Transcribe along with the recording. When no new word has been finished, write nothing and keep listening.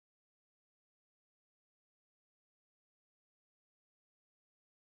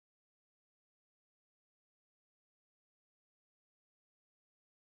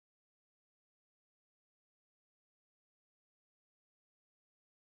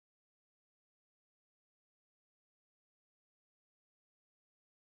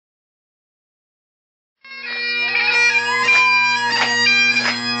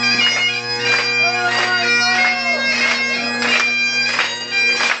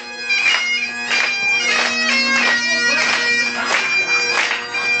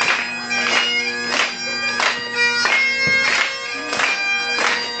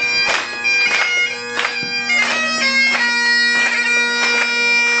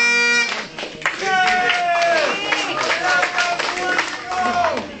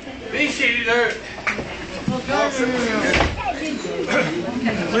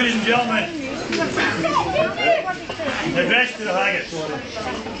Ladies and gentlemen, the best of the haggis.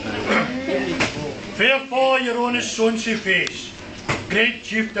 Fair follow your own sonsie face, great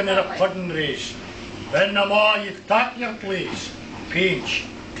chieftain in a pudding race. When the ma you've taken your place, pinch,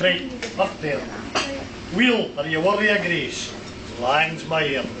 crate, or tail. Wheel, are you worthy of grace? Lang's my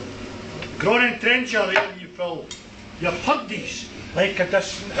ear. Grown in trencher ere you fill. Your pugdies like a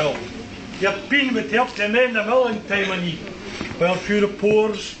distant hill. Your peen would help to mend the mill in time of need, while through the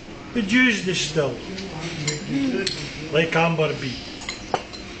pores the dews distill, like amber bee.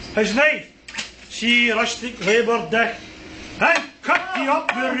 His knife, see rustic labour dick, and cut you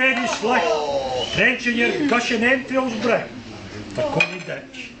up with ready slick, trenching your gushing entrails brick, the coney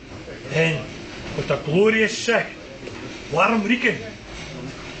ditch. Then, with a glorious sick, warm reeking,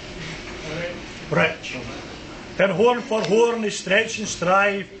 rich. Then horn for horn they stretch and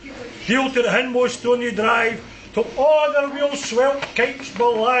strive, heel to the hindmost stony drive, till all their wheels swelt kites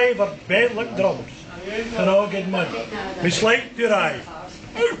belive or bent like drums. And all good money, it's like to arrive.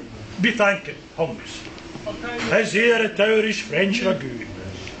 Be thanking, hums. His air a Irish French ragout.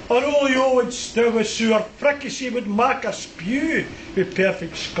 Or olio would stew with sewer fricassee would make a spew with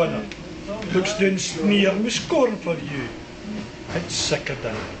perfect scunner. Looks down sneer with scorn for you. It's sicker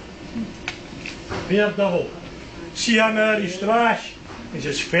than it. Fair devil, see him ere he's trash. He's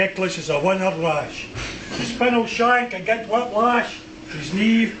as feckless as a winter rash. His spinal shank and get whiplash. His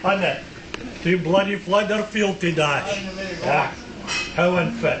knee and it. Too bloody flutter field to dash. Ah, how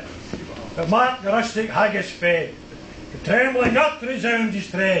unfit. But mark the rustic haggis Phab. The trembling earth resounds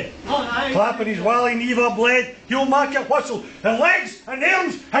his tread. Clapping his wally never blade, he'll make it whistle. And legs and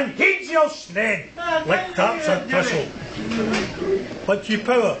arms and heads he'll sned. Like taps and tussle. But ye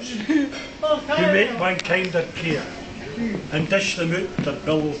powers, who make mankind their care, and dish them out their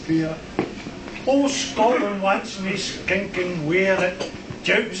bill of fear. All Scotland wants me skinking wear it,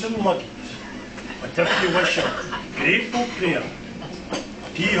 jouts and luggies. But if you wish a grateful prayer,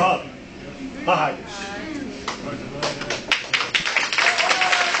 tea her the haggis.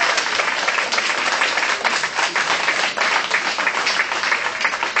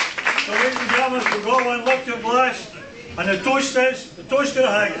 So ladies and gentlemen, we'll go and lift your glass, and the toast is the toast to the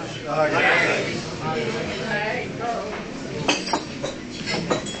haggis.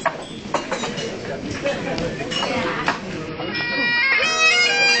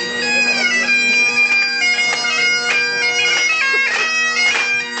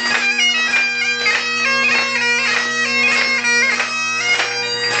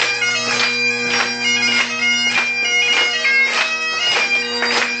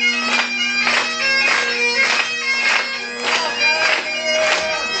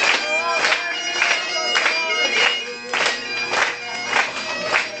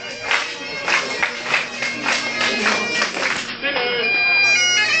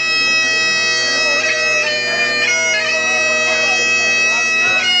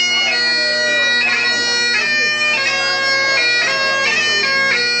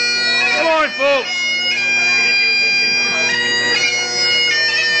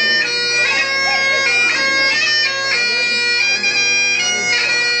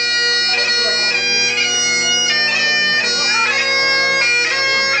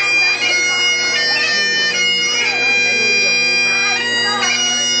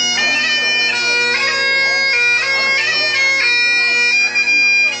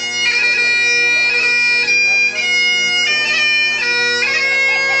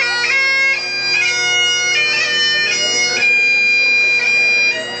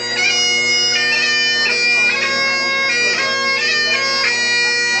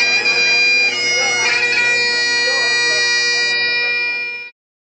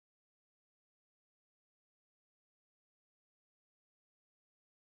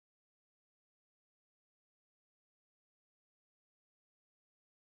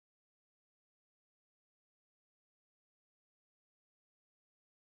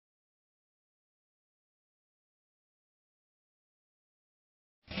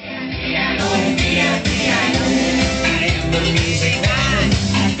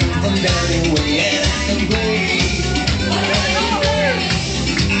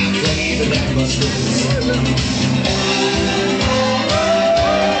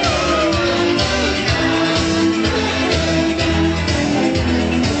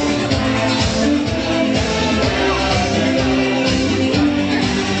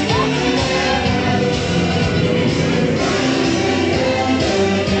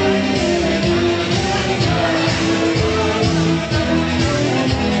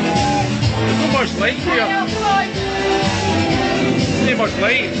 Much light here. Too much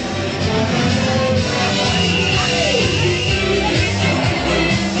light.